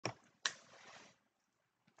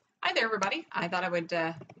there, everybody. I thought I would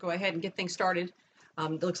go ahead and get things started.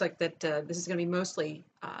 It looks like that this is going to be mostly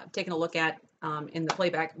taking a look at in the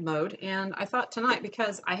playback mode. And I thought tonight,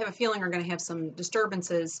 because I have a feeling we're going to have some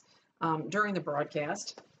disturbances during the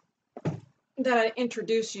broadcast, that I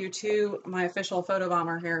introduce you to my official photo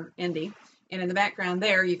bomber here, Indy. And in the background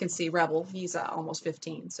there, you can see Rebel. He's almost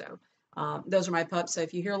 15, so those are my pups. So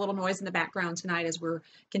if you hear a little noise in the background tonight as we're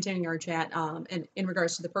continuing our chat in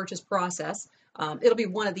regards to the purchase process, it'll be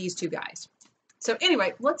one of these two guys. So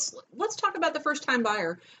anyway, let's talk about the first time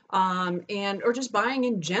buyer or just buying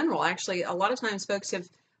in general. Actually, a lot of times folks have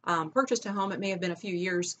purchased a home. It may have been a few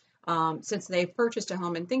years since they've purchased a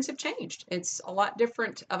home, and things have changed. It's a lot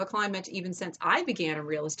different of a climate even since I began in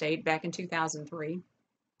real estate back in 2003.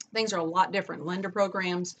 Things are a lot different. Lender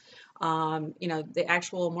programs, the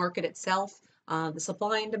actual market itself, the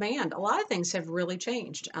supply and demand. A lot of things have really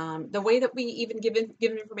changed. The way that we even give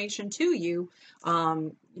information to you,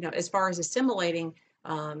 as far as assimilating,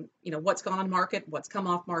 what's gone on market, what's come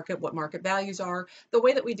off market, what market values are. The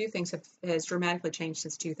way that we do things has dramatically changed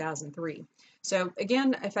since 2003. So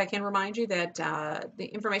again, if I can remind you that the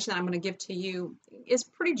information that I'm going to give to you is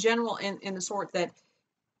pretty general in the sort that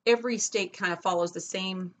every state kind of follows the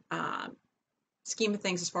same scheme of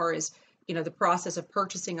things as far as, the process of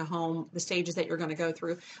purchasing a home, the stages that you're going to go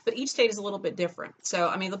through, but each state is a little bit different. So,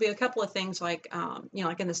 there'll be a couple of things like,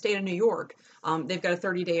 like in the state of New York, they've got a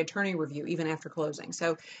 30-day attorney review even after closing.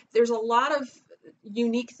 So there's a lot of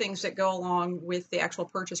unique things that go along with the actual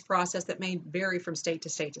purchase process that may vary from state to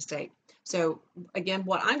state to state. So again,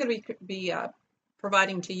 what I'm going to be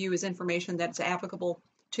providing to you is information that's applicable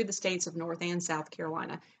to the states of North and South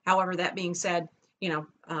Carolina. However, that being said,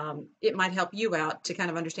 it might help you out to kind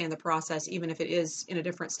of understand the process, even if it is in a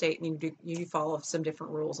different state and you follow some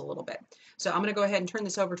different rules a little bit. So I'm going to go ahead and turn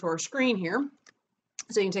this over to our screen here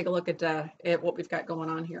so you can take a look at what we've got going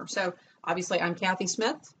on here. So obviously I'm Kathy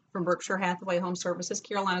Smith from Berkshire Hathaway HomeServices,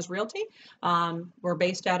 Carolina's Realty. We're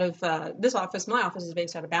based out of this office. My office is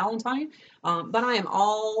based out of Ballantyne, but I am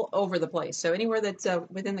all over the place. So anywhere that's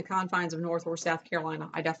within the confines of North or South Carolina,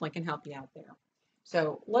 I definitely can help you out there.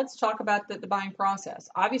 So let's talk about the buying process.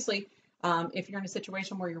 Obviously, if you're in a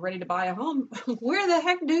situation where you're ready to buy a home, where the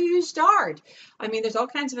heck do you start? There's all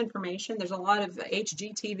kinds of information. There's a lot of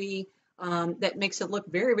HGTV that makes it look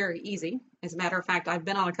very, very easy. As a matter of fact, I've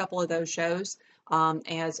been on a couple of those shows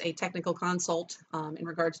as a technical consult in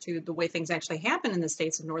regards to the way things actually happen in the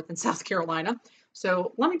states of North and South Carolina.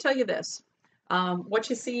 So let me tell you this. What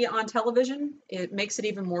you see on television, it makes it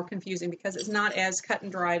even more confusing because it's not as cut and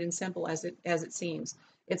dried and simple as it seems.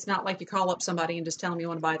 It's not like you call up somebody and just tell them you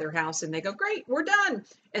want to buy their house and they go, great, we're done.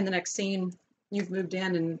 And the next scene, you've moved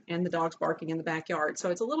in and the dog's barking in the backyard. So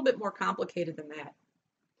it's a little bit more complicated than that.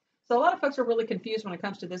 So a lot of folks are really confused when it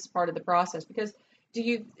comes to this part of the process because do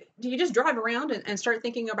you just drive around and start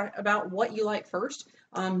thinking about what you like first?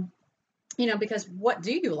 Because what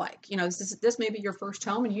do you like? This may be your first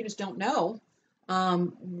home and you just don't know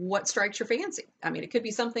what strikes your fancy. It could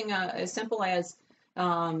be something as simple as, do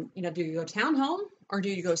you go townhome or do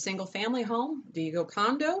you go single family home? Do you go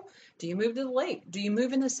condo? Do you move to the lake? Do you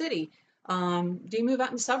move in the city? Do you move out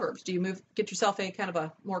in the suburbs? Do you get yourself a kind of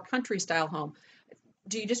a more country style home?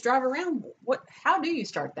 Do you just drive around? How do you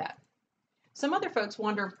start that? Some other folks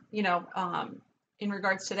wonder, in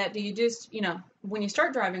regards to that, do you just, when you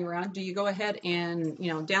start driving around, do you go ahead and,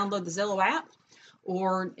 download the Zillow app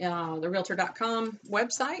or the Realtor.com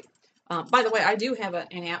website? By the way, I do have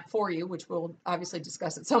an app for you, which we'll obviously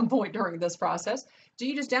discuss at some point during this process. Do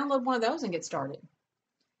you just download one of those and get started?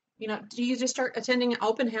 Do you just start attending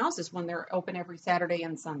open houses when they're open every Saturday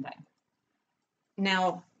and Sunday?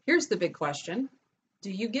 Now, here's the big question.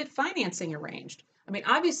 Do you get financing arranged?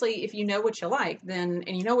 Obviously, if you know what you like, and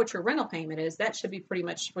you know what your rental payment is, that should be pretty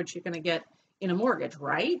much what you're going to get in a mortgage,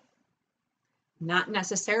 right? Not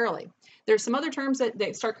necessarily. There's some other terms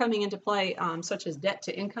that start coming into play, such as debt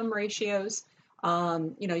to income ratios,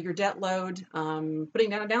 your debt load, putting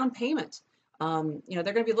down a down payment. They're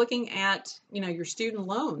going to be looking at, your student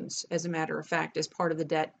loans, as a matter of fact, as part of the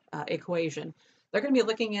debt equation. They're going to be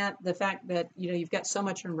looking at the fact that, you've got so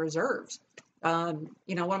much in reserves. One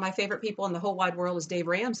of my favorite people in the whole wide world is Dave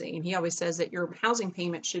Ramsey, and he always says that your housing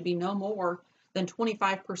payment should be no more than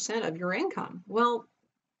 25% of your income. Well,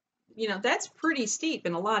 that's pretty steep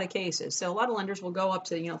in a lot of cases. So a lot of lenders will go up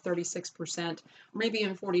to, 36%, or maybe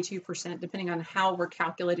even 42%, depending on how we're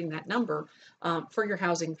calculating that number for your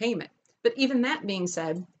housing payment. But even that being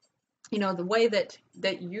said, the way that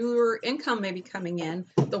your income may be coming in,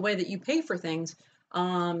 the way that you pay for things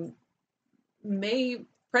may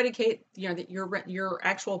predicate, that your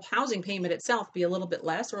actual housing payment itself be a little bit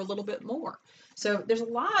less or a little bit more. So there's a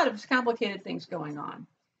lot of complicated things going on.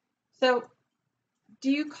 So do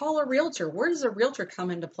you call a realtor? Where does a realtor come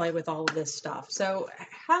into play with all of this stuff? So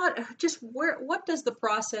what does the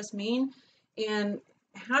process mean? And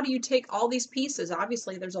how do you take all these pieces?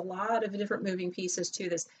 Obviously, there's a lot of different moving pieces to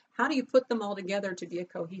this. How do you put them all together to be a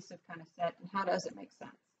cohesive kind of set? And how does it make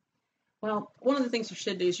sense? Well, one of the things you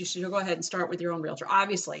should do is you should go ahead and start with your own realtor.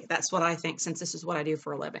 Obviously, that's what I think, since this is what I do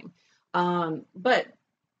for a living. But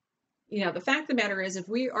the fact of the matter is, if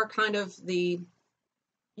we are kind of the,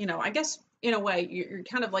 I guess, in a way, you're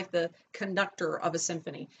kind of like the conductor of a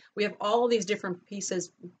symphony. We have all these different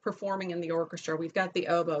pieces performing in the orchestra. We've got the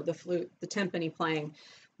oboe, the flute, the timpani playing.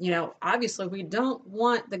 Obviously, we don't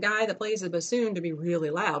want the guy that plays the bassoon to be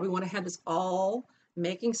really loud. We want to have this all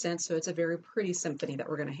making sense, so it's a very pretty symphony that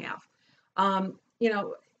we're going to have.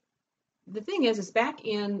 The thing is back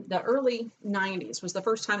in the early 90s was the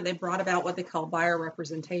first time they brought about what they call buyer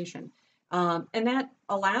representation. And that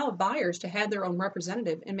allowed buyers to have their own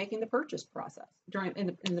representative in making the purchase process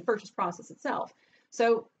in the purchase process itself.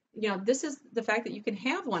 So, this is the fact that you can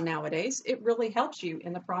have one nowadays. It really helps you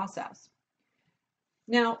in the process.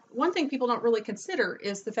 Now, one thing people don't really consider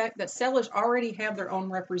is the fact that sellers already have their own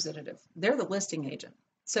representative. They're the listing agent.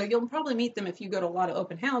 So you'll probably meet them if you go to a lot of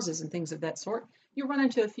open houses and things of that sort. You run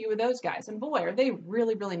into a few of those guys, and boy, are they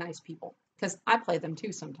really, really nice people, because I play them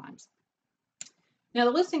too sometimes. Now,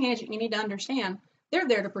 the listing agent, you need to understand, they're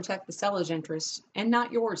there to protect the seller's interests and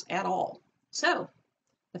not yours at all. So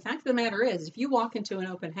the fact of the matter is, if you walk into an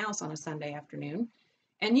open house on a Sunday afternoon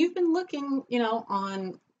and you've been looking,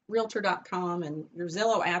 on Realtor.com, and your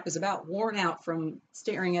Zillow app is about worn out from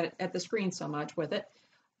staring at the screen so much with it,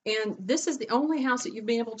 and this is the only house that you've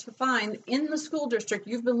been able to find in the school district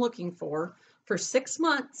you've been looking for 6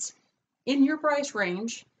 months in your price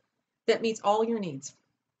range that meets all your needs.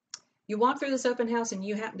 You walk through this open house and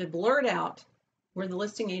you happen to blurt out, where the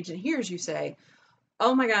listing agent hears you say,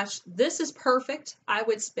 "Oh my gosh, this is perfect. I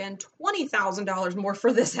would spend $20,000 more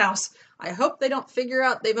for this house. I hope they don't figure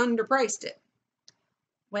out they've underpriced it."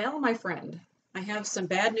 Well, my friend, I have some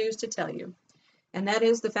bad news to tell you. And that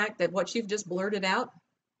is the fact that what you've just blurted out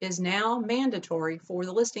is now mandatory for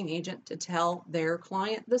the listing agent to tell their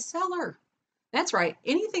client, the seller. That's right.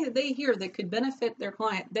 Anything that they hear that could benefit their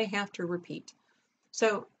client, they have to repeat.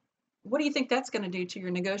 So what do you think that's going to do to your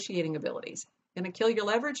negotiating abilities? Going to kill your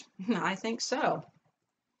leverage? I think so.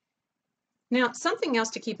 Now, something else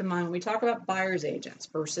to keep in mind when we talk about buyer's agents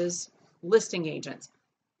versus listing agents.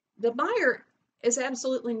 The buyer is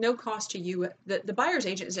absolutely no cost to you. The buyer's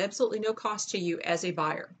agent is absolutely no cost to you as a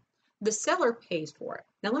buyer. The seller pays for it.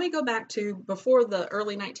 Now, let me go back to before the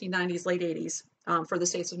early 1990s, late 80s, for the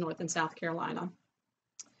states of North and South Carolina.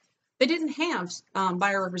 They didn't have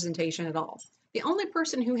buyer representation at all. The only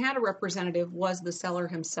person who had a representative was the seller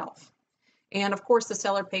himself. And of course, the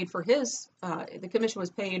seller paid for the commission was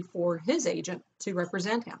paid for his agent to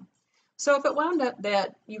represent him. So if it wound up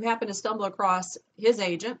that you happen to stumble across his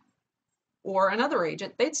agent or another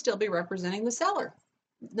agent, they'd still be representing the seller.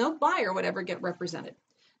 No buyer would ever get represented.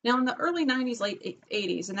 Now, in the early 90s, late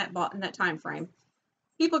 80s, in that time frame,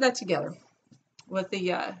 people got together with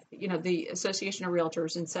the Association of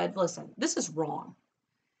Realtors and said, "Listen, this is wrong.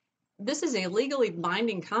 This is a legally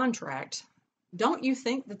binding contract. Don't you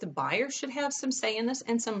think that the buyer should have some say in this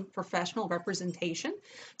and some professional representation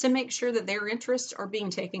to make sure that their interests are being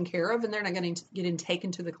taken care of and they're not going to get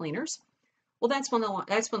taken to the cleaners?" Well, that's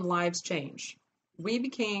when lives changed. We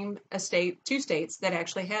became two states that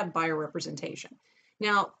actually have buyer representation.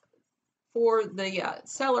 Now, for the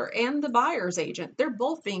seller and the buyer's agent, they're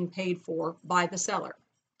both being paid for by the seller.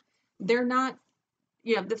 They're not,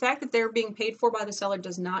 the fact that they're being paid for by the seller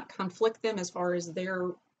does not conflict them as far as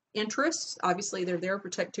their interests. Obviously, they're there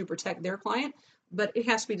to protect their client, but it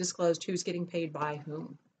has to be disclosed who's getting paid by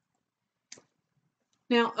whom.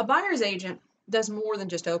 Now, a buyer's agent does more than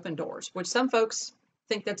just open doors, which some folks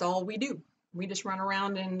think that's all we do. We just run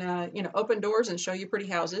around and open doors and show you pretty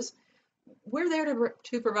houses. We're there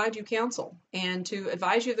to provide you counsel and to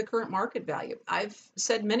advise you of the current market value. I've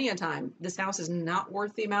said many a time, this house is not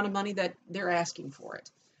worth the amount of money that they're asking for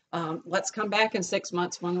it. Let's come back in 6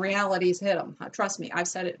 months when realities hit them. Trust me, I've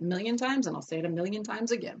said it a million times and I'll say it a million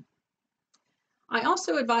times again. I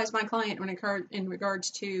also advise my client in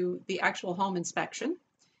regards to the actual home inspection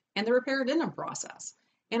and the repair addendum process.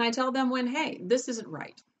 And I tell them when, hey, this isn't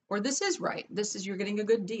right, or this is right. You're getting a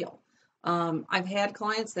good deal. I've had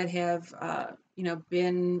clients that have,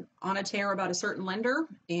 been on a tear about a certain lender,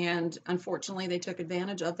 and unfortunately they took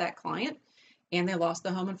advantage of that client and they lost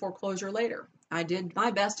the home in foreclosure later. I did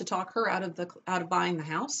my best to talk her out of buying the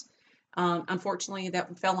house. Unfortunately,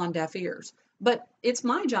 that fell on deaf ears. But it's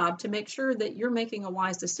my job to make sure that you're making a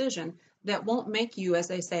wise decision that won't make you, as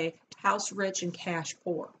they say, house rich and cash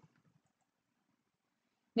poor.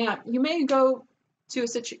 Now, you may go into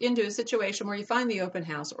a situation where you find the open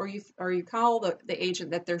house, or you call the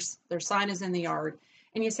agent that their sign is in the yard,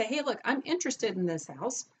 and you say, hey, look, I'm interested in this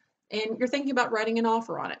house, and you're thinking about writing an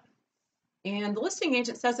offer on it. And the listing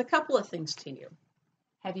agent says a couple of things to you.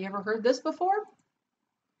 Have you ever heard this before?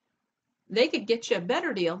 They could get you a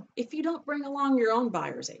better deal if you don't bring along your own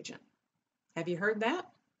buyer's agent. Have you heard that?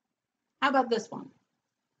 How about this one?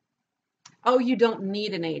 Oh, you don't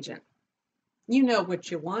need an agent. You know what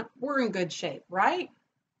you want. We're in good shape, right?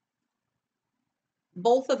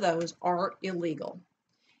 Both of those are illegal.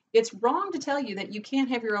 It's wrong to tell you that you can't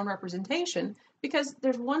have your own representation because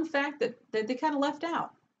there's one fact that they kind of left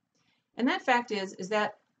out. And that fact is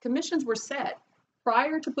that commissions were set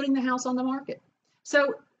prior to putting the house on the market.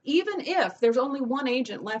 So even if there's only one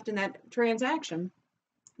agent left in that transaction,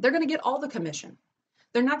 they're going to get all the commission.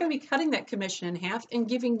 They're not going to be cutting that commission in half and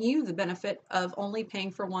giving you the benefit of only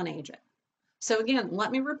paying for one agent. So again,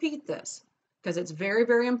 let me repeat this because it's very,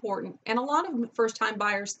 very important. And a lot of first-time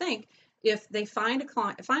buyers think if they find a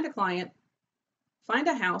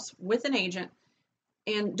house with an agent,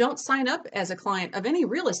 and don't sign up as a client of any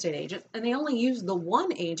real estate agent, and they only use the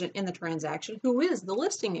one agent in the transaction, who is the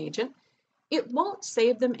listing agent, it won't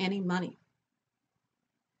save them any money.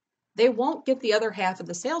 They won't get the other half of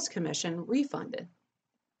the sales commission refunded.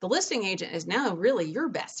 The listing agent is now really your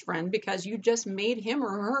best friend because you just made him or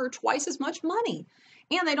her twice as much money,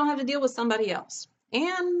 and they don't have to deal with somebody else.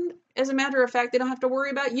 And as a matter of fact, they don't have to worry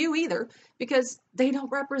about you either because they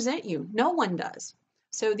don't represent you. No one does.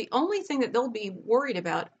 So the only thing that they'll be worried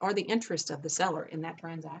about are the interests of the seller in that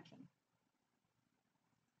transaction.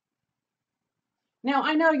 Now,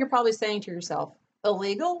 I know you're probably saying to yourself,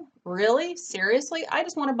 illegal? Really? Seriously? I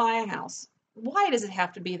just want to buy a house. Why does it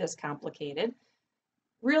have to be this complicated?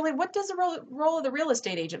 Really, what does the role of the real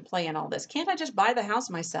estate agent play in all this? Can't I just buy the house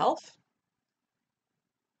myself?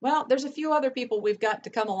 Well, there's a few other people we've got to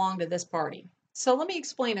come along to this party. So let me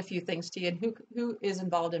explain a few things to you and who is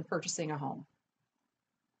involved in purchasing a home.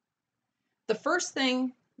 The first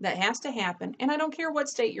thing that has to happen, and I don't care what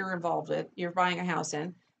state you're involved with, you're buying a house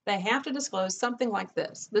in, they have to disclose something like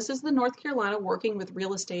this. This is the North Carolina Working with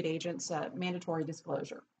Real Estate Agents mandatory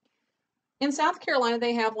disclosure. In South Carolina,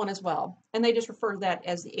 they have one as well, and they just refer to that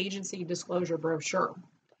as the agency disclosure brochure.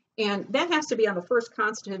 And that has to be on the first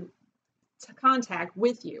constant contact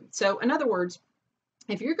with you. So in other words,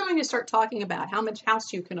 if you're going to start talking about how much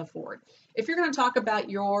house you can afford, if you're going to talk about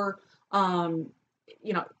your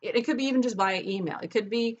it could be even just via email. It could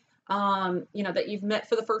be, that you've met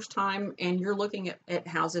for the first time and you're looking at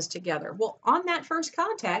houses together. Well, on that first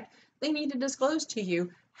contact, they need to disclose to you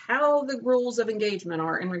how the rules of engagement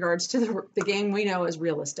are in regards to the game we know as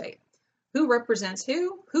real estate. Who represents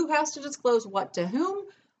who has to disclose what to whom,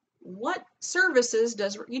 what services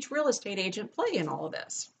does each real estate agent play in all of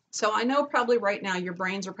this. So I know probably right now your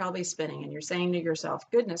brains are probably spinning and you're saying to yourself,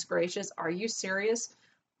 goodness gracious, are you serious?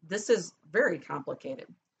 This is very complicated.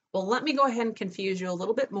 Well, let me go ahead and confuse you a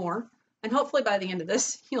little bit more, and hopefully by the end of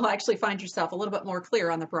this, you'll actually find yourself a little bit more clear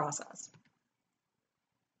on the process.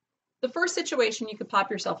 The first situation you could pop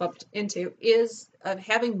yourself up into is of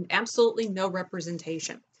having absolutely no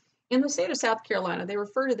representation. In the state of South Carolina, they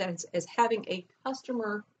refer to that as having a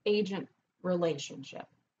customer-agent relationship.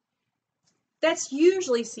 That's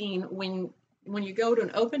usually seen when you go to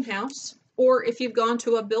an open house, or if you've gone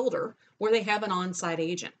to a builder where they have an on-site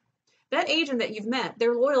agent. That agent that you've met,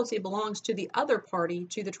 their loyalty belongs to the other party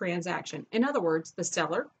to the transaction. In other words, the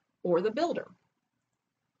seller or the builder.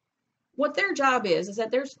 What their job is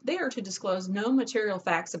that they are to disclose no material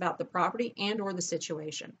facts about the property and or the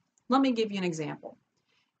situation. Let me give you an example.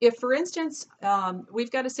 If, for instance,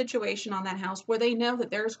 we've got a situation on that house where they know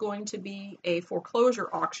that there's going to be a foreclosure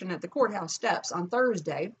auction at the courthouse steps on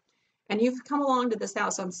Thursday, and you've come along to this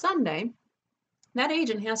house on Sunday, that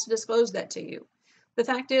agent has to disclose that to you. The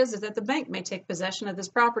fact is that the bank may take possession of this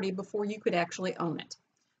property before you could actually own it.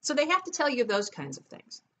 So they have to tell you those kinds of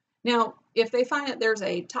things. Now, if they find that there's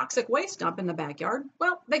a toxic waste dump in the backyard,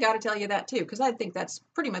 well, they got to tell you that too, because I think that's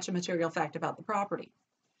pretty much a material fact about the property.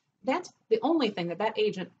 That's the only thing that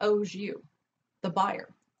agent owes you, the buyer.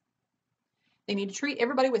 They need to treat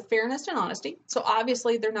everybody with fairness and honesty. So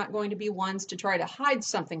obviously they're not going to be ones to try to hide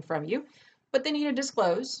something from you, but they need to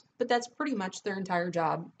disclose, but that's pretty much their entire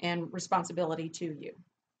job and responsibility to you.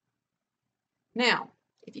 Now,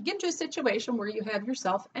 if you get into a situation where you have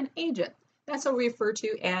yourself an agent, that's what we refer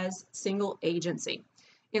to as single agency.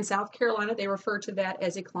 In South Carolina, they refer to that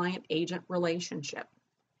as a client-agent relationship.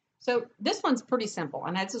 So this one's pretty simple,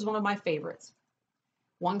 and this is one of my favorites.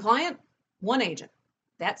 One client, one agent.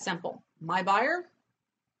 That's simple. My buyer,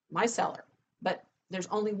 my seller. But there's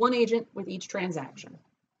only one agent with each transaction.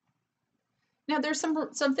 Now, there's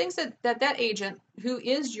some things that agent who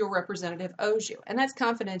is your representative owes you, and that's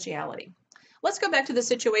confidentiality. Let's go back to the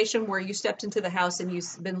situation where you stepped into the house and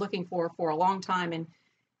you've been looking for a long time, and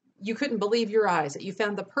you couldn't believe your eyes that you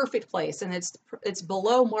found the perfect place, and it's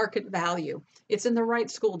below market value. It's in the right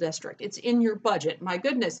school district. It's in your budget. My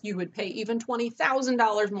goodness, you would pay even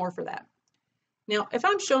 $20,000 more for that. Now, if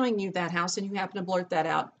I'm showing you that house and you happen to blurt that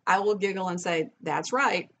out, I will giggle and say, that's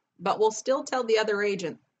right, but we'll still tell the other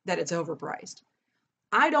agent that it's overpriced.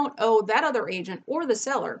 I don't owe that other agent or the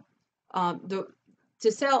seller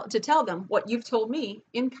to tell them what you've told me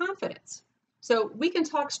in confidence. So we can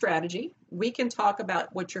talk strategy. We can talk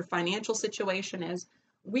about what your financial situation is.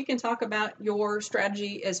 We can talk about your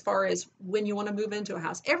strategy as far as when you want to move into a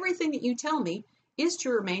house. Everything that you tell me is to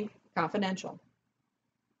remain confidential.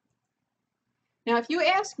 Now, if you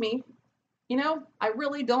ask me, I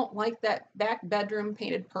really don't like that back bedroom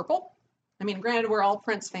painted purple. I mean, granted, we're all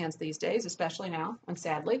Prince fans these days, especially now, and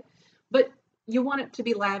sadly, but you want it to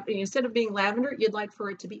be instead of being lavender, you'd like for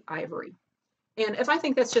it to be ivory. And if I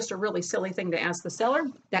think that's just a really silly thing to ask the seller,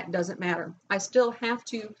 that doesn't matter. I still have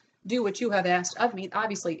to do what you have asked of me,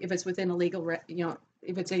 obviously, if it's within a legal,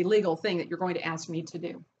 if it's a legal thing that you're going to ask me to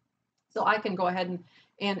do. So I can go ahead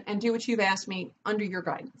and do what you've asked me under your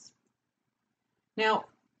guidance. Now,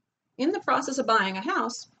 in the process of buying a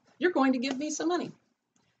house, you're going to give me some money.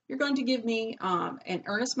 You're going to give me an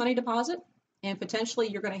earnest money deposit, and potentially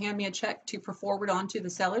you're going to hand me a check to forward on to the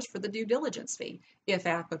sellers for the due diligence fee, if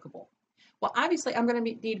applicable. Well, obviously, I'm going to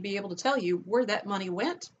need to be able to tell you where that money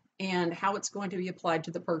went and how it's going to be applied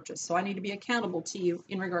to the purchase. So I need to be accountable to you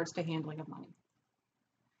in regards to handling of money.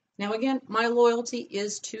 Now, again, my loyalty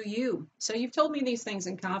is to you. So you've told me these things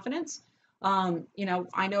in confidence.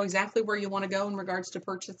 I know exactly where you want to go in regards to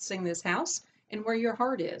purchasing this house and where your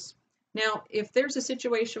heart is. Now, if there's a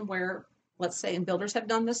situation where, let's say, and builders have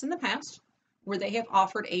done this in the past, where they have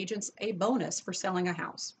offered agents a bonus for selling a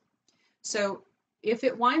house. So if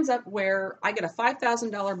it winds up where I get a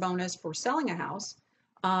 $5,000 bonus for selling a house,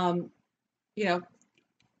 my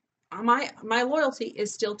loyalty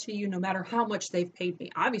is still to you no matter how much they've paid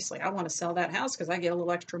me. Obviously, I want to sell that house because I get a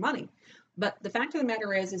little extra money. But the fact of the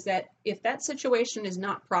matter is that if that situation is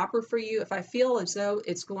not proper for you, if I feel as though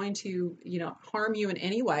it's going to, harm you in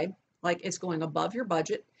any way, like it's going above your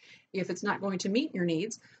budget, if it's not going to meet your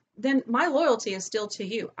needs, then my loyalty is still to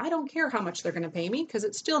you. I don't care how much they're going to pay me because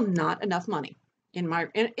it's still not enough money in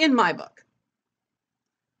my book.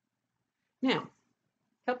 Now,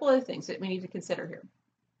 a couple other things that we need to consider here.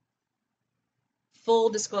 Full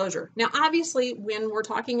disclosure. Now, obviously, when we're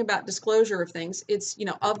talking about disclosure of things, it's,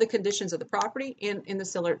 of the conditions of the property and in the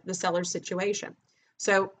seller's situation.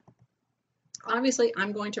 So obviously,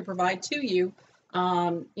 I'm going to provide to you,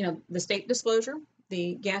 the state disclosure,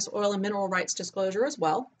 the gas, oil, and mineral rights disclosure as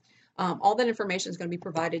well. All that information is going to be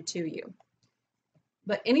provided to you.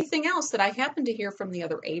 But anything else that I happen to hear from the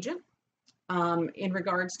other agent in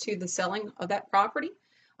regards to the selling of that property,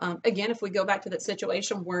 again, if we go back to that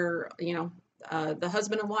situation where, the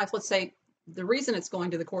husband and wife, let's say the reason it's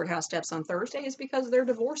going to the courthouse steps on Thursday is because they're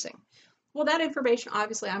divorcing. Well, that information,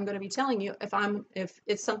 obviously, I'm going to be telling you if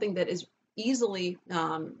it's something that is easily,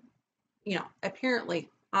 apparently,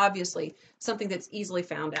 obviously, something that's easily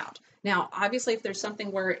found out. Now, obviously, if there's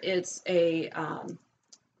something where it's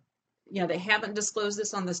they haven't disclosed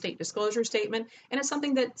this on the state disclosure statement, and it's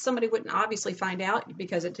something that somebody wouldn't obviously find out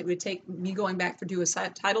because it would take me going back to do a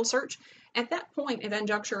title search. At that point, at that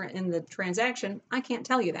juncture in the transaction, I can't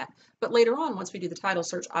tell you that. But later on, once we do the title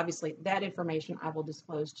search, obviously, that information I will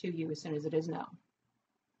disclose to you as soon as it is known.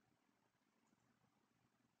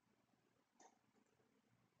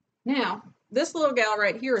 Now, this little gal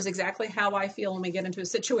right here is exactly how I feel when we get into a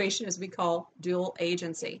situation as we call dual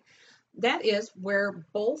agency. That is where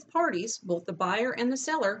both parties, both the buyer and the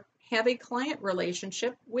seller, have a client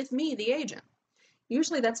relationship with me, the agent.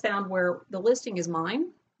 Usually that's found where the listing is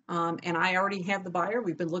mine, and I already have the buyer.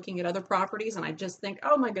 We've been looking at other properties, and I just think,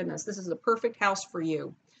 oh my goodness, this is the perfect house for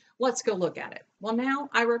you. Let's go look at it. Well, now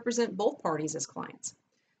I represent both parties as clients.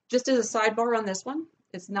 Just as a sidebar on this one,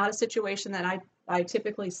 it's not a situation that I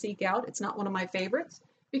typically seek out. It's not one of my favorites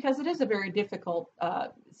because it is a very difficult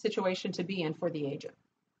situation to be in for the agent.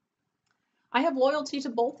 I have loyalty to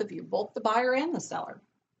both of you, both the buyer and the seller.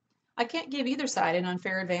 I can't give either side an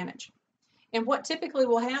unfair advantage. And what typically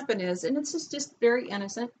will happen is, and it's just very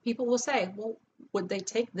innocent, people will say, well, would they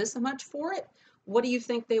take this much for it? What do you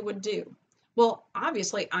think they would do? Well,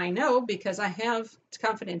 obviously I know because I have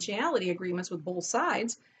confidentiality agreements with both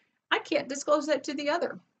sides. I can't disclose that to the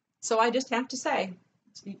other. So I just have to say,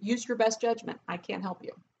 use your best judgment. I can't help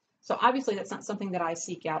you. So obviously that's not something that I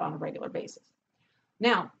seek out on a regular basis.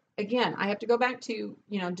 Now, again, I have to go back to,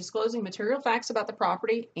 disclosing material facts about the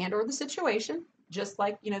property and or the situation, just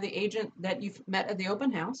like, the agent that you've met at the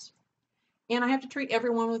open house. And I have to treat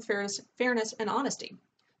everyone with fairness and honesty.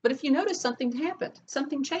 But if you notice something happened,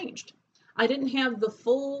 something changed. I didn't have the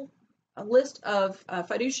full list of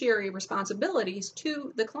fiduciary responsibilities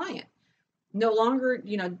to the client. No longer,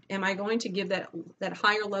 am I going to give that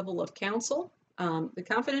higher level of counsel? The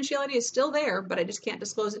confidentiality is still there, but I just can't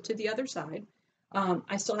disclose it to the other side.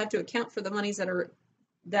 I still have to account for the monies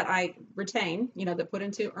that I retain, that put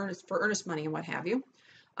into earnest money and what have you.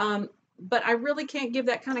 But I really can't give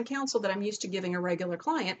that kind of counsel that I'm used to giving a regular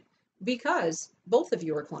client because both of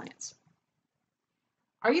you are clients.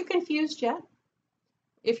 Are you confused yet?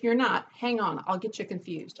 If you're not, hang on, I'll get you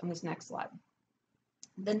confused on this next slide.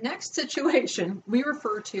 The next situation we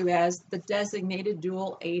refer to as the designated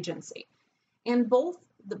dual agency. And both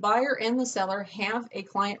the buyer and the seller have a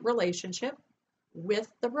client relationship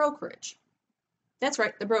with the brokerage. That's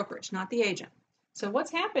right, the brokerage, not the agent. So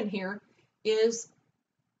what's happened here is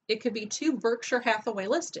it could be two Berkshire Hathaway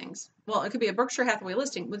listings. Well, it could be a Berkshire Hathaway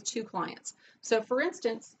listing with two clients. So for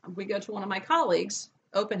instance, we go to one of my colleagues'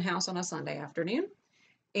 open house on a Sunday afternoon,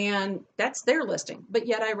 and that's their listing, but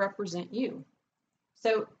yet I represent you.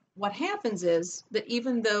 So what happens is that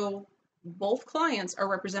even though both clients are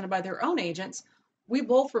represented by their own agents, we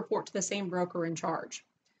both report to the same broker in charge.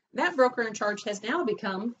 That broker in charge has now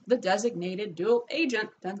become the designated dual agent.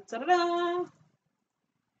 Dun, da, da, da.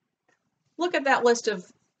 Look at that list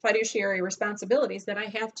of fiduciary responsibilities that I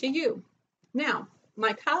have to you. Now,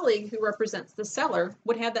 my colleague who represents the seller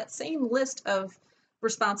would have that same list of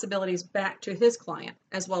responsibilities back to his client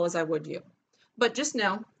as well as I would you. But just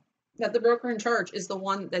know that the broker in charge is the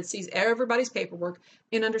one that sees everybody's paperwork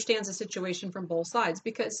and understands the situation from both sides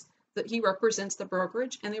because he represents the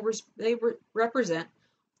brokerage and they represent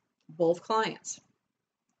both clients.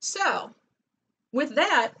 So with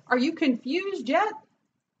that, are you confused yet?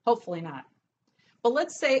 Hopefully not. But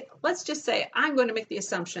let's just say I'm going to make the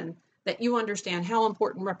assumption that you understand how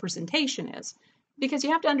important representation is, because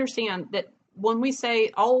you have to understand that when we say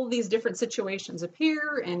all these different situations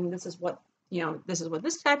appear and this is what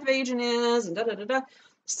this type of agent is and da da da da,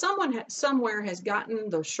 someone somewhere has gotten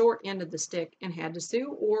the short end of the stick and had to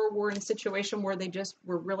sue, or were in a situation where they just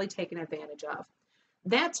were really taken advantage of.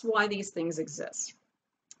 That's why these things exist.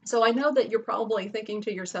 So I know that you're probably thinking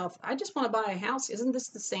to yourself, I just want to buy a house. Isn't this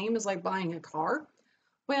the same as like buying a car?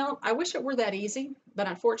 Well, I wish it were that easy, but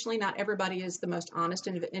unfortunately not everybody is the most honest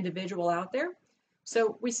individual out there.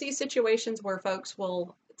 So we see situations where folks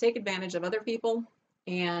will take advantage of other people,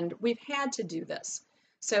 and we've had to do this.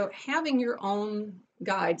 So having your own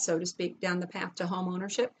guide, so to speak, down the path to home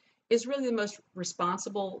ownership is really the most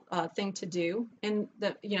responsible thing to do. And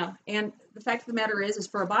and the fact of the matter is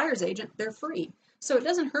for a buyer's agent, they're free. So it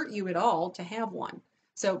doesn't hurt you at all to have one.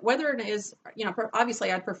 So whether it is,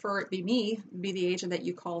 obviously I'd prefer it be the agent that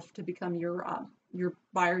you call to become your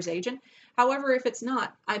buyer's agent. However, if it's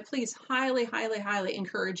not, I please highly, highly, highly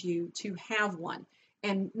encourage you to have one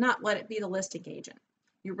and not let it be the listing agent.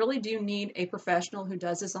 You really do need a professional who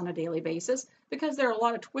does this on a daily basis because there are a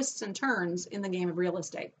lot of twists and turns in the game of real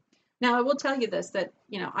estate. Now, I will tell you this, that,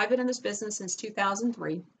 I've been in this business since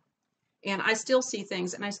 2003. And I still see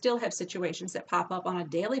things and I still have situations that pop up on a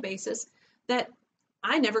daily basis that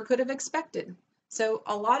I never could have expected. So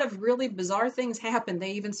a lot of really bizarre things happen.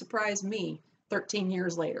 They even surprised me 13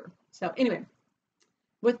 years later. So anyway,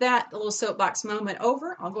 with that little soapbox moment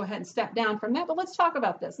over, I'll go ahead and step down from that. But let's talk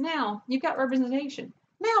about this. Now you've got representation.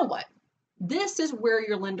 Now what? This is where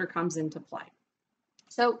your lender comes into play.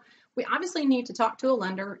 So we obviously need to talk to a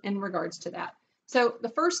lender in regards to that. So the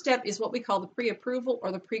first step is what we call the pre-approval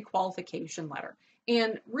or the pre-qualification letter.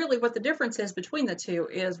 And really what the difference is between the two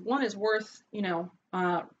is one is worth,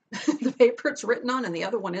 the paper it's written on and the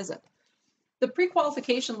other one isn't. The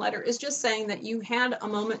pre-qualification letter is just saying that you had a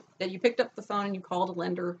moment that you picked up the phone and you called a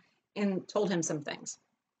lender and told him some things.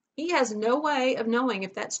 He has no way of knowing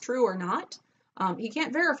if that's true or not. He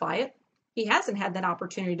can't verify it. He hasn't had that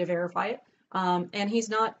opportunity to verify it. And he's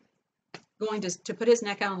not going to put his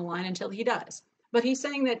neck out on the line until he does. But he's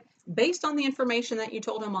saying that based on the information that you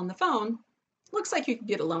told him on the phone, looks like you could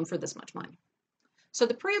get a loan for this much money. So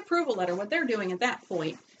the pre-approval letter, what they're doing at that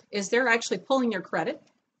point is they're actually pulling your credit,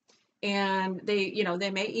 and they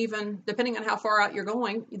may even, depending on how far out you're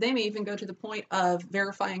going, they may even go to the point of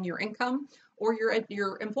verifying your income or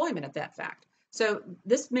your employment at that fact. So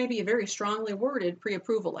this may be a very strongly worded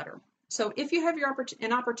pre-approval letter. So if you have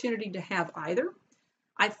an opportunity to have either,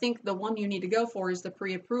 I think the one you need to go for is the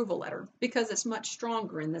pre-approval letter because it's much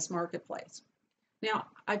stronger in this marketplace. Now,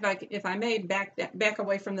 if I may back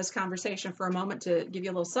away from this conversation for a moment to give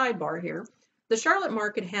you a little sidebar here, the Charlotte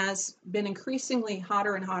market has been increasingly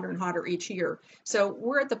hotter and hotter and hotter each year. So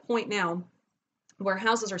we're at the point now where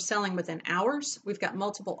houses are selling within hours. We've got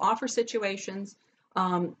multiple offer situations.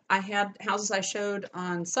 I had houses I showed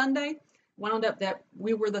on Sunday, wound up that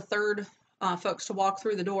we were the third folks to walk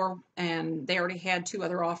through the door, and they already had 2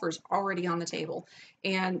 other offers already on the table.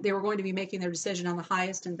 And they were going to be making their decision on the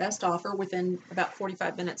highest and best offer within about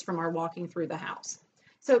 45 minutes from our walking through the house.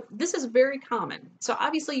 So this is very common. So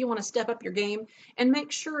obviously you want to step up your game and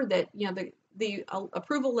make sure that the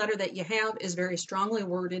approval letter that you have is very strongly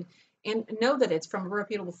worded, and know that it's from a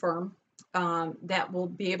reputable firm that will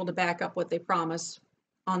be able to back up what they promise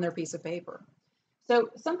on their piece of paper. So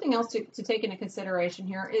something else to take into consideration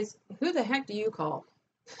here is, who the heck do you call?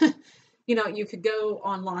 You could go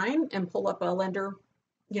online and pull up a lender,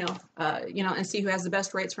 and see who has the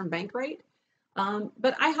best rates from Bankrate.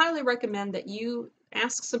 But I highly recommend that you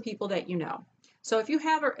ask some people that you know. So if you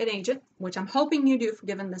have an agent, which I'm hoping you do,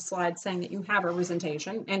 given this slide saying that you have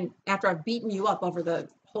representation, and after I've beaten you up over the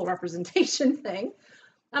whole representation thing,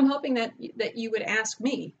 I'm hoping that you would ask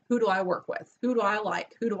me, who do I work with? Who do I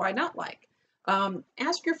like? Who do I not like?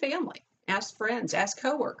 Ask your family, ask friends, ask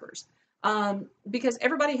coworkers, because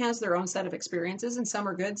everybody has their own set of experiences, and some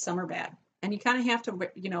are good, some are bad. And you kind of have to,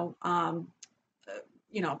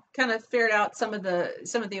 kind of ferret out some of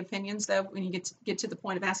the opinions, though, when you get to the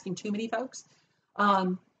point of asking too many folks.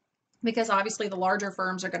 Because obviously the larger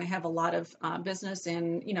firms are going to have a lot of business,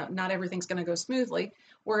 and not everything's going to go smoothly,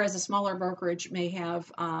 whereas a smaller brokerage may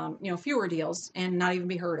have fewer deals and not even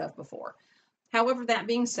be heard of before. However, that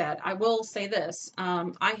being said, I will say this: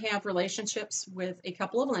 I have relationships with a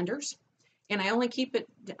couple of lenders, and I only keep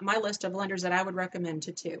my list of lenders that I would recommend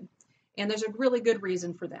to 2. And there's a really good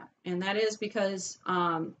reason for that, and that is because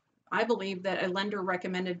I believe that a lender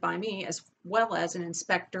recommended by me, as well as an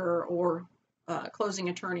inspector or closing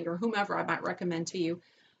attorney or whomever I might recommend to you,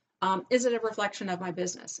 is it a reflection of my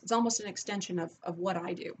business? It's almost an extension of what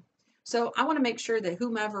I do. So I want to make sure that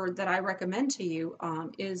whomever that I recommend to you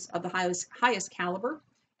is of the highest caliber,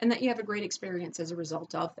 and that you have a great experience as a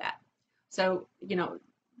result of that. So,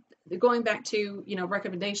 going back to,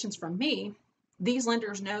 recommendations from me, these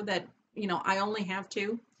lenders know that, I only have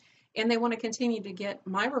 2, and they want to continue to get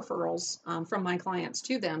my referrals from my clients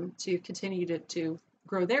to them to continue to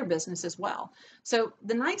grow their business as well. So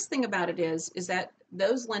the nice thing about it is that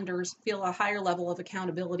those lenders feel a higher level of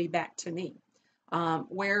accountability back to me.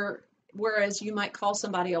 Whereas you might call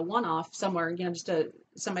somebody a one-off somewhere, just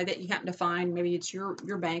somebody that you happen to find, maybe it's your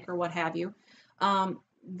bank or what have you,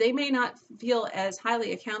 they may not feel as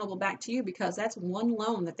highly accountable back to you, because that's one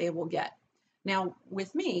loan that they will get. Now,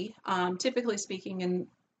 with me, typically speaking,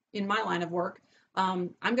 in my line of work,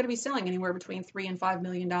 I'm going to be selling anywhere between $3 and $5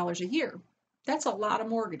 million a year. That's a lot of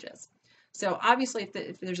mortgages. So obviously,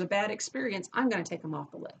 if there's a bad experience, I'm going to take them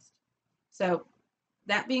off the list. So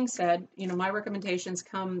that being said, my recommendations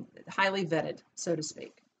come highly vetted, so to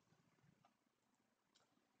speak.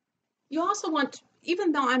 You also want,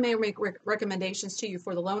 even though I may make recommendations to you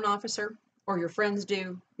for the loan officer, or your friends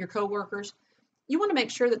do, your coworkers, you want to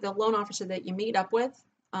make sure that the loan officer that you meet up with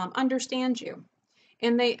understands you,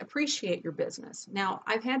 and they appreciate your business. Now,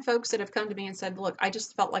 I've had folks that have come to me and said, look, I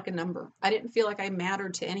just felt like a number. I didn't feel like I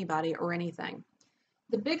mattered to anybody or anything.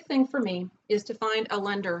 The big thing for me is to find a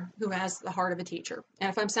lender who has the heart of a teacher. And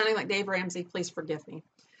if I'm sounding like Dave Ramsey, please forgive me.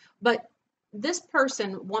 But this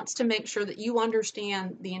person wants to make sure that you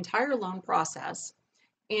understand the entire loan process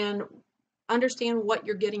and understand what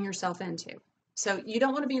you're getting yourself into. So you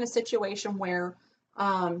don't want to be in a situation where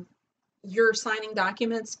you're signing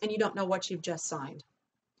documents and you don't know what you've just signed.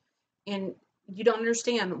 And you don't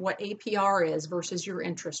understand what APR is versus your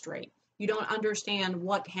interest rate. You don't understand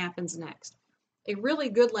what happens next. A really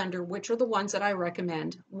good lender, which are the ones that I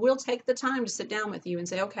recommend, will take the time to sit down with you and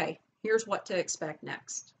say, okay, here's what to expect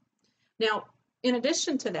next. Now, in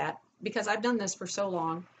addition to that, because I've done this for so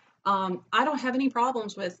long, I don't have any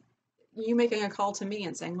problems with you making a call to me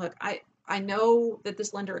and saying, look, I know that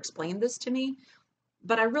this lender explained this to me,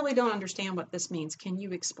 but I really don't understand what this means. Can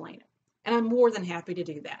you explain it? And I'm more than happy to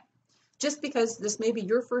do that. Just because this may be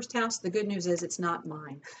your first house, the good news is it's not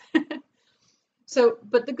mine. So,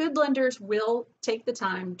 but the good lenders will take the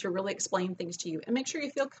time to really explain things to you and make sure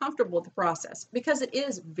you feel comfortable with the process, because it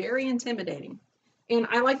is very intimidating. And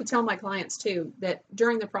I like to tell my clients too, that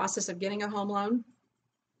during the process of getting a home loan,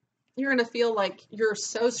 you're going to feel like you're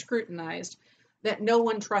so scrutinized that no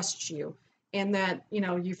one trusts you, and that,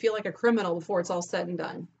 you feel like a criminal before it's all said and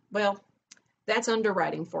done. Well, that's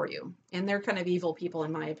underwriting for you. And they're kind of evil people,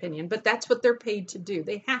 in my opinion, but that's what they're paid to do.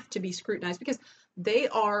 They have to be scrutinized because they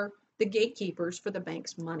are the gatekeepers for the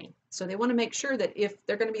bank's money. So they want to make sure that if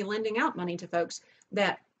they're going to be lending out money to folks,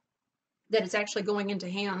 that it's actually going into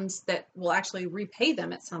hands that will actually repay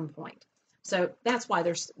them at some point. So that's why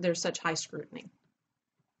there's such high scrutiny.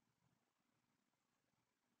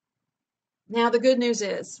 Now the good news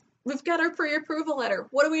is we've got our pre-approval letter.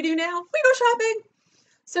 What do we do now? We go shopping.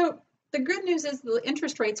 So the good news is the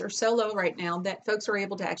interest rates are so low right now that folks are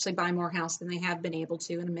able to actually buy more house than they have been able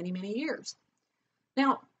to in many, many years.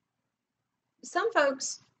 Now, some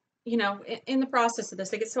folks, in the process of this,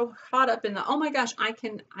 they get so caught up in the, oh my gosh, I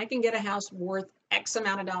can get a house worth X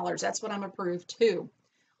amount of dollars. That's what I'm approved to.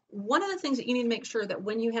 One of the things that you need to make sure that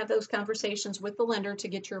when you have those conversations with the lender to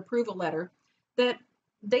get your approval letter, that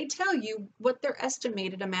they tell you what their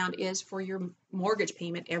estimated amount is for your mortgage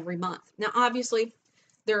payment every month. Now, obviously,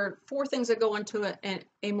 there are 4 things that go into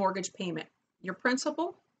a mortgage payment. Your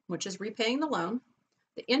principal, which is repaying the loan,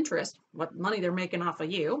 the interest, what money they're making off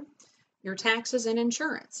of you, your taxes, and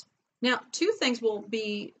insurance. Now, 2 things will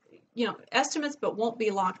be, estimates but won't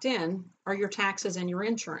be locked in are your taxes and your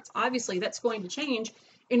insurance. Obviously, that's going to change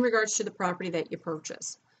in regards to the property that you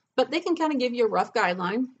purchase. But they can kind of give you a rough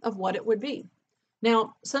guideline of what it would be.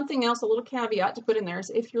 Now, something else, a little caveat to put in there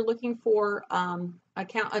is if you're looking for a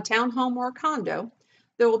townhome or a condo,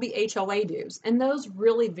 there will be HOA dues, and those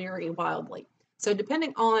really vary wildly. So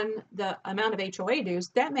depending on the amount of HOA dues,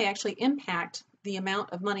 that may actually impact the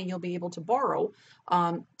amount of money you'll be able to borrow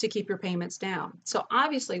to keep your payments down. So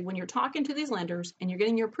obviously, when you're talking to these lenders and you're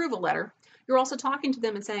getting your approval letter, you're also talking to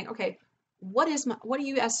them and saying, okay, what do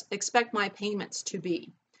you expect my payments to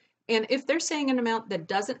be? And if they're saying an amount that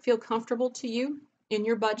doesn't feel comfortable to you in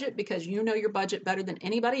your budget because you know your budget better than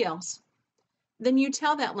anybody else, then you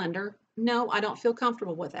tell that lender, no, I don't feel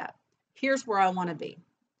comfortable with that. Here's where I want to be.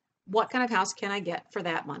 What kind of house can I get for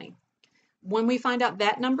that money? When we find out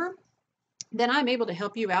that number, then I'm able to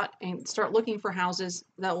help you out and start looking for houses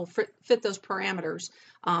that will fit those parameters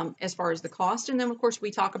as far as the cost. And then, of course,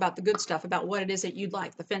 we talk about the good stuff, about what it is that you'd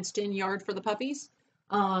like. The fenced-in yard for the puppies.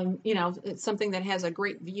 It's something that has a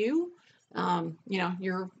great view.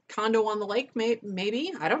 Your condo on the lake,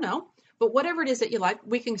 maybe, I don't know. But whatever it is that you like,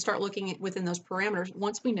 we can start looking at within those parameters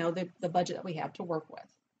once we know the budget that we have to work with.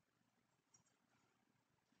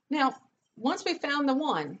 Now, once we've found the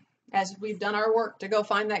one, as we've done our work to go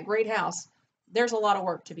find that great house, there's a lot of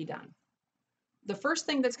work to be done. The first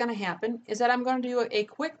thing that's going to happen is that I'm going to do a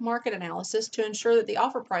quick market analysis to ensure that the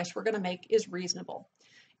offer price we're going to make is reasonable.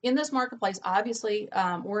 In this marketplace, obviously,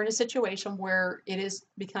 we're in a situation where it is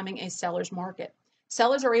becoming a seller's market.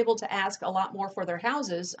 Sellers are able to ask a lot more for their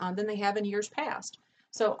houses than they have in years past.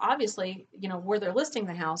 So obviously, where they're listing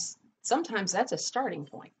the house, sometimes that's a starting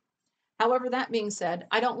point. However, that being said,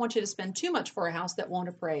 I don't want you to spend too much for a house that won't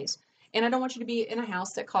appraise. And I don't want you to be in a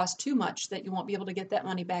house that costs too much that you won't be able to get that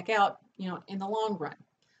money back out, in the long run.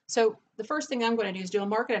 So the first thing I'm going to do is do a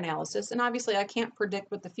market analysis. And obviously, I can't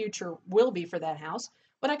predict what the future will be for that house,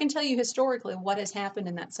 but I can tell you historically what has happened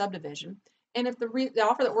in that subdivision. And if the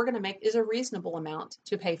offer that we're going to make is a reasonable amount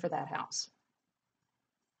to pay for that house.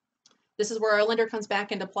 This is where our lender comes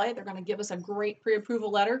back into play. They're going to give us a great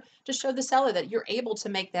pre-approval letter to show the seller that you're able to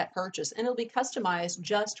make that purchase, and it'll be customized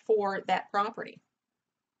just for that property.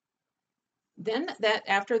 Then that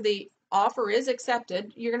after the offer is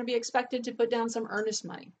accepted, you're going to be expected to put down some earnest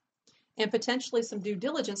money and potentially some due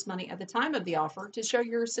diligence money at the time of the offer to show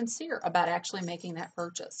you're sincere about actually making that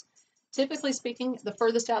purchase. Typically speaking, the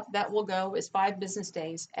furthest out that will go is 5 business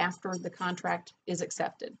days after the contract is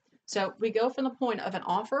accepted. So we go from the point of an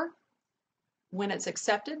offer. When it's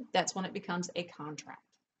accepted, that's when it becomes a contract.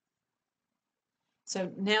 So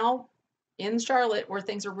now in Charlotte, where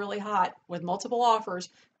things are really hot with multiple offers,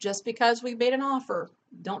 just because we made an offer,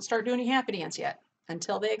 don't start doing your happy dance yet.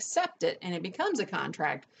 Until they accept it and it becomes a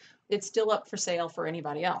contract, it's still up for sale for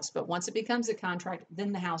anybody else. But once it becomes a contract,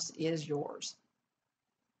 then the house is yours.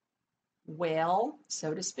 Well,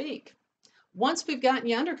 so to speak. Once we've gotten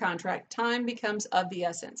you under contract, time becomes of the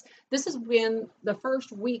essence. This is when the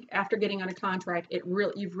first week after getting under contract,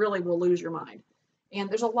 you really will lose your mind. And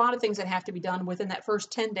there's a lot of things that have to be done within that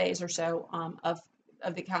first 10 days or so of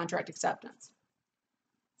the contract acceptance.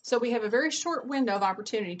 So we have a very short window of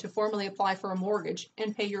opportunity to formally apply for a mortgage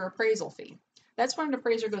and pay your appraisal fee. That's when an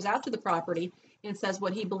appraiser goes out to the property and says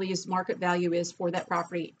what he believes market value is for that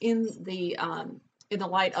property in the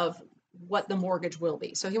light of what the mortgage will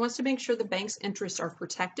be. So he wants to make sure the bank's interests are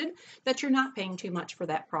protected, that you're not paying too much for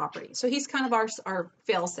that property. So he's kind of our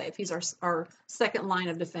fail-safe. He's our second line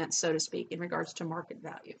of defense, so to speak, in regards to market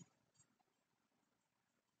value.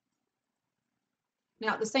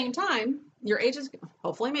 Now, at the same time, your agents,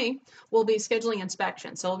 hopefully me, will be scheduling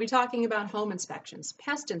inspections. So we'll be talking about home inspections,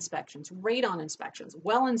 pest inspections, radon inspections,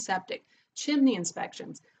 well and septic, chimney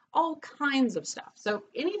inspections, all kinds of stuff. So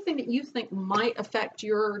anything that you think might affect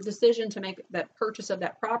your decision to make that purchase of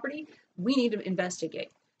that property, we need to investigate.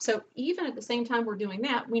 So even at the same time we're doing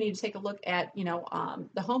that, we need to take a look at, the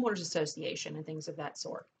homeowners association and things of that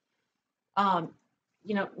sort.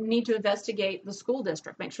 Need to investigate the school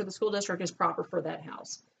district, make sure the school district is proper for that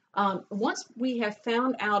house. Once we have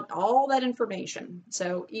found out all that information,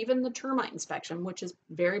 so even the termite inspection, which is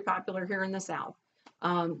very popular here in the South,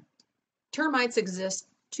 termites exist,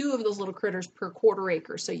 2 of those little critters per quarter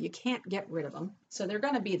acre, so you can't get rid of them. So they're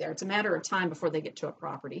going to be there. It's a matter of time before they get to a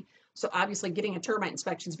property. So obviously getting a termite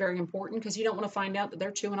inspection is very important because you don't want to find out that they're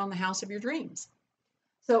chewing on the house of your dreams.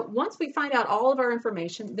 So once we find out all of our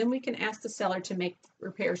information, then we can ask the seller to make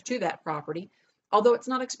repairs to that property, although it's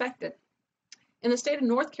not expected. In the state of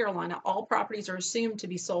North Carolina, all properties are assumed to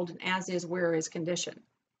be sold in as-is, where-is condition.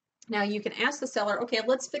 Now you can ask the seller, okay,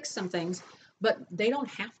 let's fix some things, but they don't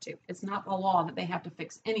have to. It's not a law that they have to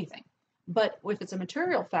fix anything. But if it's a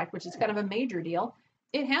material fact, which is kind of a major deal,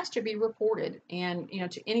 it has to be reported and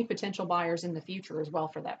to any potential buyers in the future as well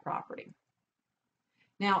for that property.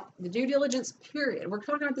 Now, the due diligence period, we're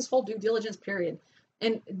talking about this whole due diligence period,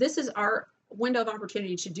 and this is our window of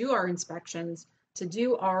opportunity to do our inspections, to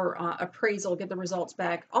do our appraisal, get the results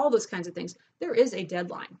back, all those kinds of things. There is a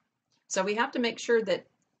deadline. So we have to make sure that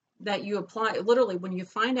you apply, literally when you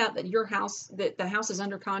find out that the house is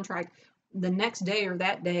under contract, the next day or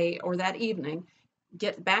that evening,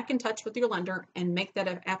 get back in touch with your lender and make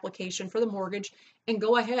that application for the mortgage and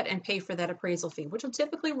go ahead and pay for that appraisal fee, which will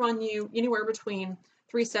typically run you anywhere between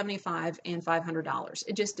 $375 and $500.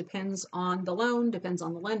 It just depends on the loan, depends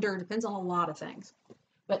on the lender, depends on a lot of things.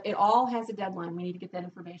 But it all has a deadline. We need to get that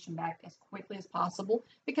information back as quickly as possible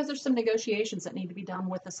because there's some negotiations that need to be done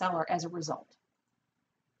with the seller as a result.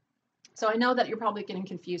 So I know that you're probably getting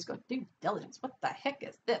confused, going, due diligence, what the heck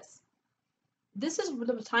is this? This is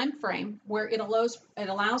the time frame where it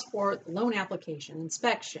allows for loan application,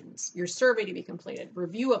 inspections, your survey to be completed,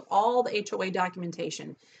 review of all the HOA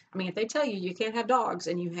documentation. I mean, if they tell you you can't have dogs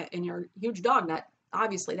and you're a huge dog nut,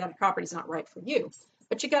 obviously that property is not right for you.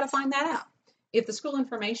 But you got to find that out. If the school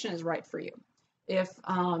information is right for you, if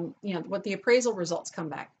what the appraisal results come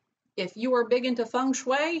back. If you are big into feng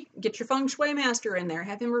shui, get your feng shui master in there,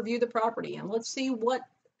 have him review the property, and let's see what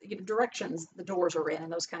directions the doors are in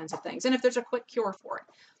and those kinds of things. And if there's a quick cure for it.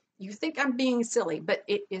 You think I'm being silly, but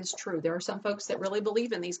it is true. There are some folks that really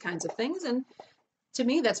believe in these kinds of things. And to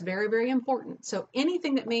me, that's very, very important. So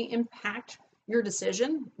anything that may impact your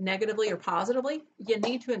decision negatively or positively, you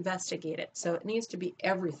need to investigate it. So it needs to be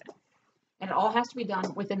everything. And it all has to be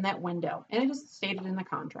done within that window. And it is stated in the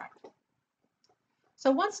contract. So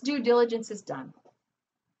once due diligence is done,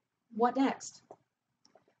 what next?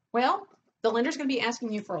 Well, the lender's going to be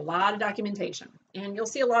asking you for a lot of documentation. And you'll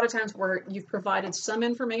see a lot of times where you've provided some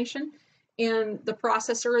information and the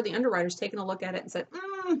processor or the underwriter's taken a look at it and said,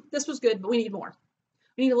 this was good, but we need more.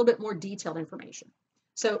 We need a little bit more detailed information.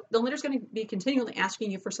 So the lender's going to be continually asking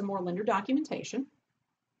you for some more lender documentation.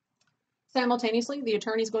 Simultaneously, the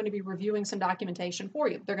attorney is going to be reviewing some documentation for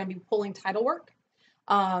you. They're going to be pulling title work.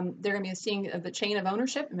 They're going to be seeing the chain of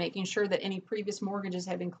ownership, making sure that any previous mortgages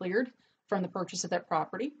have been cleared from the purchase of that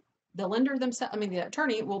property. The lender themselves, the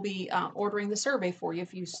attorney will be ordering the survey for you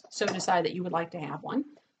if you so decide that you would like to have one.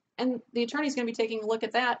 And the attorney is going to be taking a look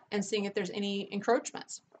at that and seeing if there's any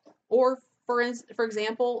encroachments. Or, for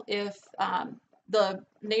example, if the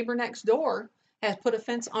neighbor next door has put a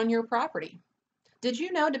fence on your property. Did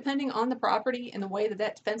you know, depending on the property and the way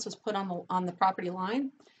that fence was put on the property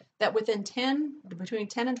line, that within between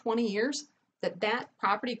 10 and 20 years, that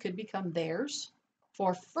property could become theirs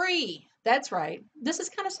for free? That's right. This is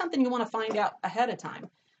kind of something you want to find out ahead of time,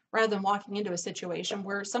 rather than walking into a situation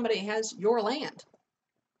where somebody has your land.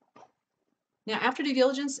 Now, after due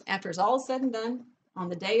diligence, after it's all said and done, on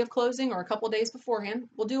the day of closing or a couple of days beforehand,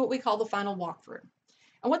 we'll do what we call the final walkthrough.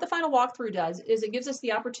 And what the final walkthrough does is it gives us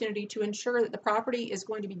the opportunity to ensure that the property is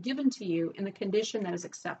going to be given to you in the condition that is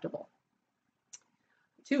acceptable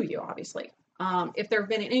to you, obviously. If there have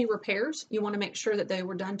been any repairs, you want to make sure that they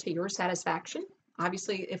were done to your satisfaction.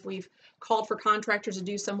 Obviously, if we've called for contractors to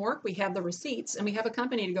do some work, we have the receipts and we have a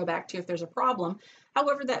company to go back to if there's a problem.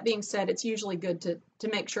 However, that being said, it's usually good to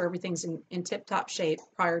make sure everything's in tip-top shape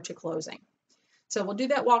prior to closing. So we'll do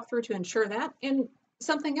that walkthrough to ensure that. And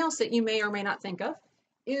something else that you may or may not think of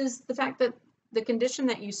is the fact that the condition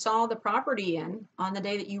that you saw the property in on the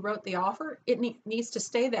day that you wrote the offer, it needs to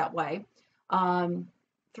stay that way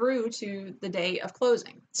through to the day of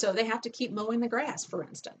closing. So they have to keep mowing the grass, for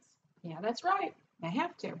instance. Yeah, that's right. They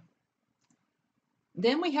have to.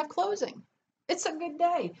 Then we have closing. It's a good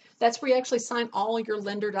day. That's where you actually sign all your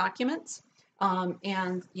lender documents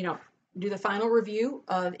and, do the final review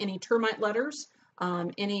of any termite letters,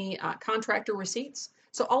 any contractor receipts.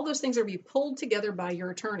 So all those things are be pulled together by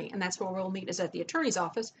your attorney, and that's where we'll meet is at the attorney's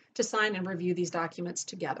office to sign and review these documents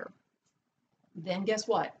together. Then guess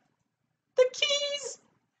what? The keys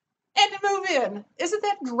and to move in. Isn't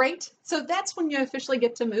that great? So that's when you officially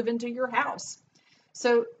get to move into your house.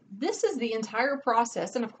 So this is the entire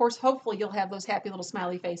process, and of course, hopefully you'll have those happy little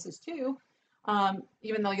smiley faces too,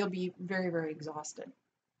 even though you'll be very, very exhausted.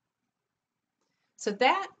 So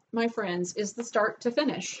that, my friends, is the start to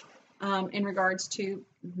finish in regards to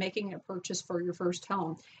making a purchase for your first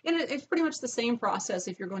home. And it's pretty much the same process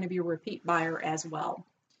if you're going to be a repeat buyer as well.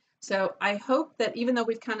 So I hope that even though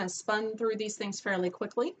we've kind of spun through these things fairly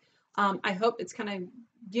quickly, I hope it's kind of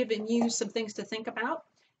given you some things to think about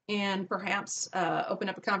and perhaps open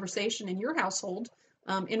up a conversation in your household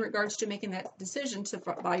in regards to making that decision to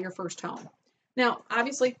buy your first home. Now,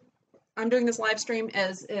 obviously, I'm doing this live stream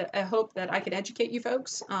as a hope that I can educate you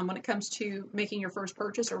folks when it comes to making your first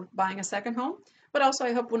purchase or buying a second home. But also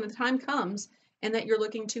I hope when the time comes and that you're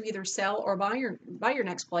looking to either sell or buy your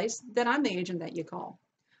next place, that I'm the agent that you call.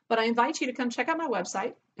 But I invite you to come check out my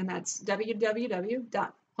website, and that's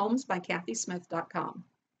www.homesbykathysmith.com.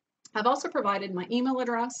 I've also provided my email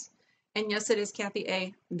address, and yes, it is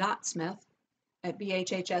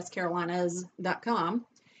kathya.smith@bhhscarolinas.com.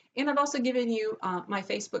 And I've also given you my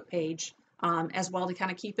Facebook page as well to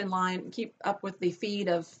kind of keep up with the feed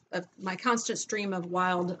of my constant stream of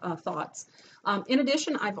wild thoughts. In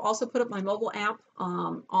addition, I've also put up my mobile app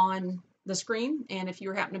on the screen. And if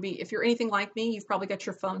you're anything like me, you've probably got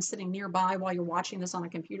your phone sitting nearby while you're watching this on a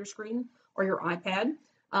computer screen or your iPad.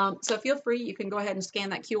 So feel free, you can go ahead and scan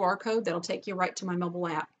that QR code. That'll take you right to my mobile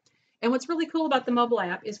app. And what's really cool about the mobile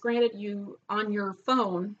app is, granted, you on your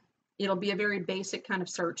phone, it'll be a very basic kind of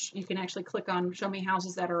search. You can actually click on show me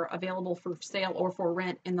houses that are available for sale or for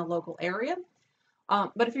rent in the local area.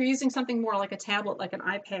 But if you're using something more like a tablet, like an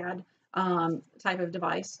iPad type of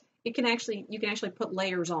device, you can actually put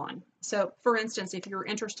layers on. So for instance, if you're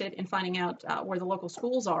interested in finding out where the local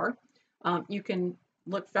schools are, you can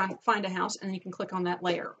find a house and you can click on that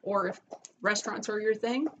layer. Or if restaurants are your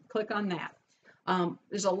thing, click on that.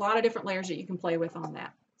 There's a lot of different layers that you can play with on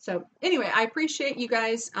that. So anyway, I appreciate you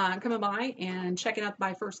guys coming by and checking out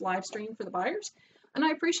my first live stream for the buyers. And I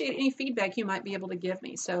appreciate any feedback you might be able to give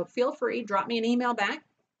me. So feel free, drop me an email back,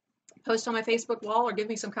 post on my Facebook wall, or give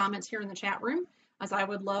me some comments here in the chat room, as I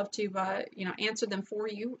would love to answer them for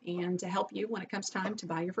you and to help you when it comes time to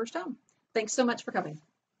buy your first home. Thanks so much for coming.